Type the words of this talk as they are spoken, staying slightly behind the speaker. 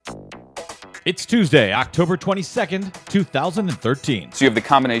It's Tuesday, October 22nd, 2013. So you have the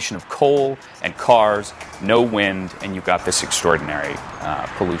combination of coal and cars, no wind, and you've got this extraordinary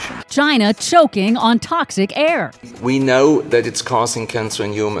pollution. China choking on toxic air. We know that it's causing cancer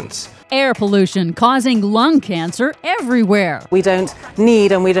in humans. Air pollution causing lung cancer everywhere. We don't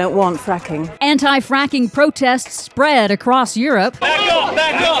need and we don't want fracking. Anti-fracking protests spread across Europe. Back up!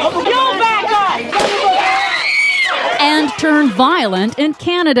 Back up! You back up! And turned violent in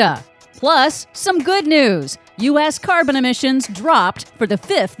Canada. Plus, some good news. U.S. carbon emissions dropped for the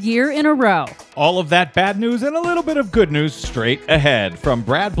 5th year in a row. All of that bad news and a little bit of good news straight ahead. From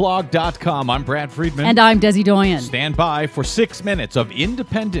BradBlog.com, I'm Brad Friedman. And I'm Desi Doyen. Stand by for 6 minutes of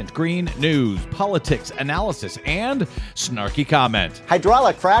independent green news, politics, analysis, and snarky comment.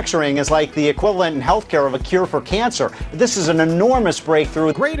 Hydraulic fracturing is like the equivalent in healthcare of a cure for cancer. This is an enormous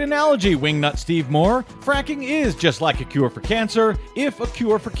breakthrough. Great analogy, Wingnut Steve Moore. Fracking is just like a cure for cancer, if a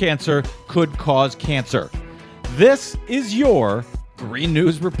cure for cancer could cause cancer. This is your Green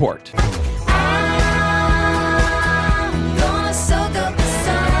News Report.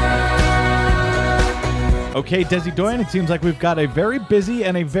 Okay, Desi Doyen, it seems like we've got a very busy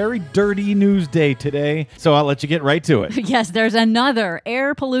and a very dirty news day today, so I'll let you get right to it. Yes, there's another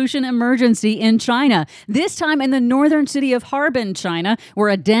air pollution emergency in China, this time in the northern city of Harbin, China, where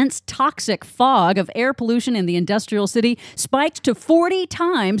a dense, toxic fog of air pollution in the industrial city spiked to 40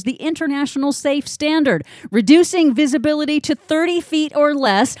 times the international safe standard, reducing visibility to 30 feet or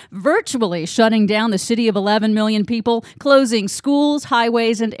less, virtually shutting down the city of 11 million people, closing schools,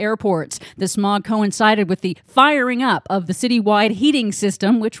 highways, and airports. The smog coincided with the firing up of the citywide heating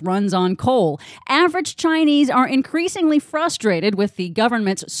system, which runs on coal. Average Chinese are increasingly frustrated with the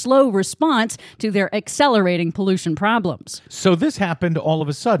government's slow response to their accelerating pollution problems. So this happened all of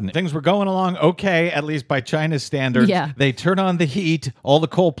a sudden. Things were going along okay, at least by China's standards. Yeah. They turn on the heat, all the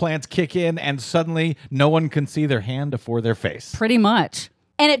coal plants kick in, and suddenly no one can see their hand before their face. Pretty much.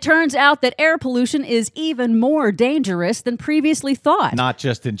 And it turns out that air pollution is even more dangerous than previously thought. Not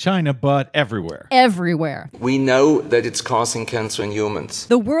just in China, but everywhere. Everywhere. We know that it's causing cancer in humans.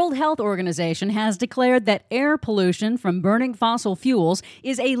 The World Health Organization has declared that air pollution from burning fossil fuels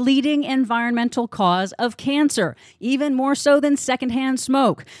is a leading environmental cause of cancer, even more so than secondhand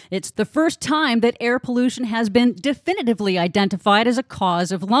smoke. It's the first time that air pollution has been definitively identified as a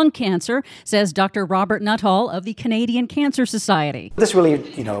cause of lung cancer, says Dr. Robert Nuttall of the Canadian Cancer Society. This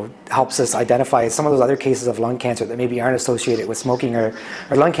really helps us identify some of those other cases of lung cancer that maybe aren't associated with smoking or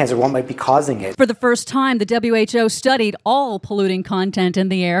lung cancer, what might be causing it. For the first time, the WHO studied all polluting content in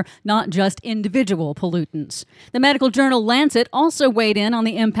the air, not just individual pollutants. The medical journal Lancet also weighed in on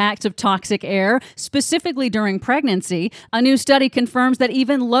the impacts of toxic air, specifically during pregnancy. A new study confirms that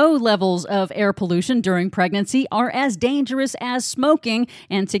even low levels of air pollution during pregnancy are as dangerous as smoking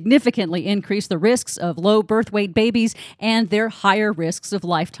and significantly increase the risks of low birth weight babies and their higher risks of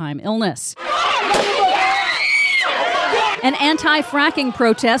lifetime illness. An anti-fracking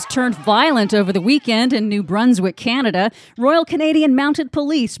protest turned violent over the weekend in New Brunswick, Canada. Royal Canadian Mounted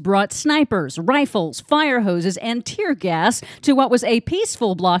Police brought snipers, rifles, fire hoses, and tear gas to what was a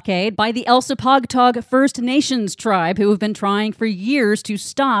peaceful blockade by the Elsipogtog First Nations tribe, who have been trying for years to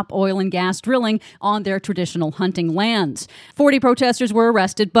stop oil and gas drilling on their traditional hunting lands. 40 protesters were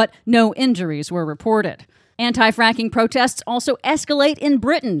arrested, but no injuries were reported. Anti-fracking protests also escalate in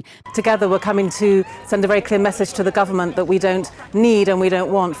Britain. Together we're coming to send a very clear message to the government that we don't need and we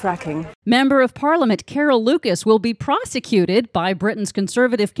don't want fracking. Member of Parliament Carol Lucas will be prosecuted by Britain's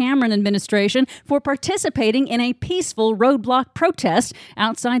Conservative Cameron administration for participating in a peaceful roadblock protest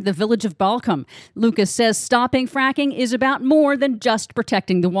outside the village of Balcombe. Lucas says stopping fracking is about more than just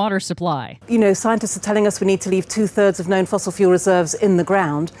protecting the water supply. Scientists are telling us we need to leave 2/3 of known fossil fuel reserves in the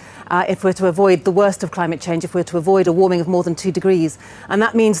ground if we're to avoid the worst of climate change, if we're to avoid a warming of more than 2 degrees. And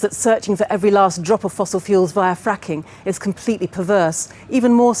that means that searching for every last drop of fossil fuels via fracking is completely perverse,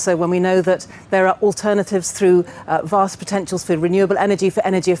 even more so when we know that there are alternatives through vast potentials for renewable energy, for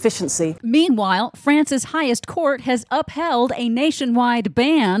energy efficiency. Meanwhile, France's highest court has upheld a nationwide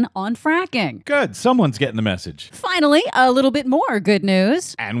ban on fracking. Good, someone's getting the message. Finally, a little bit more good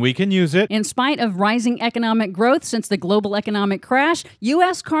news. And we can use it. In spite of rising economic growth since the global economic crash,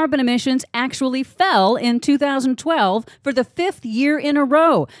 U.S. carbon emissions actually fell in 2012 for the 5th year in a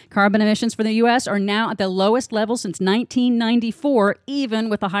row. Carbon emissions for the U.S. are now at the lowest level since 1994, even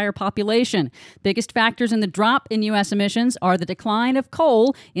with a higher population. Biggest factors in the drop in U.S. emissions are the decline of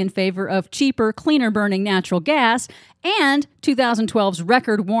coal in favor of cheaper, cleaner-burning natural gas and 2012's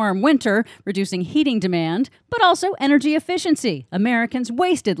record warm winter, reducing heating demand, but also energy efficiency. Americans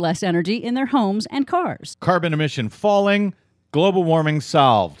wasted less energy in their homes and cars. Carbon emission falling, Global warming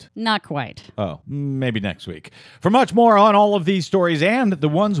solved. Not quite. Oh, maybe next week. For much more on all of these stories and the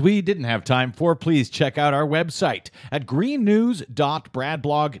ones we didn't have time for, please check out our website at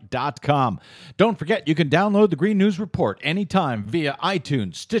greennews.bradblog.com. Don't forget, you can download the Green News Report anytime via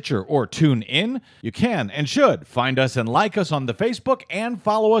iTunes, Stitcher, or TuneIn. You can and should find us and like us on the Facebook and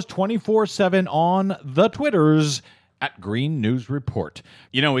follow us 24/7 on the Twitters at Green News Report.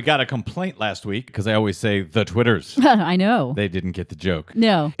 You know, we got a complaint last week because I always say the Twitters. I know. They didn't get the joke.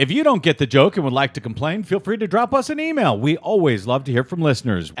 No. If you don't get the joke and would like to complain, feel free to drop us an email. We always love to hear from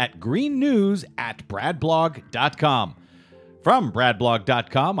listeners at greennews@bradblog.com. From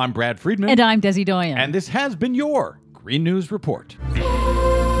bradblog.com, I'm Brad Friedman. And I'm Desi Doyen. And this has been your Green News Report.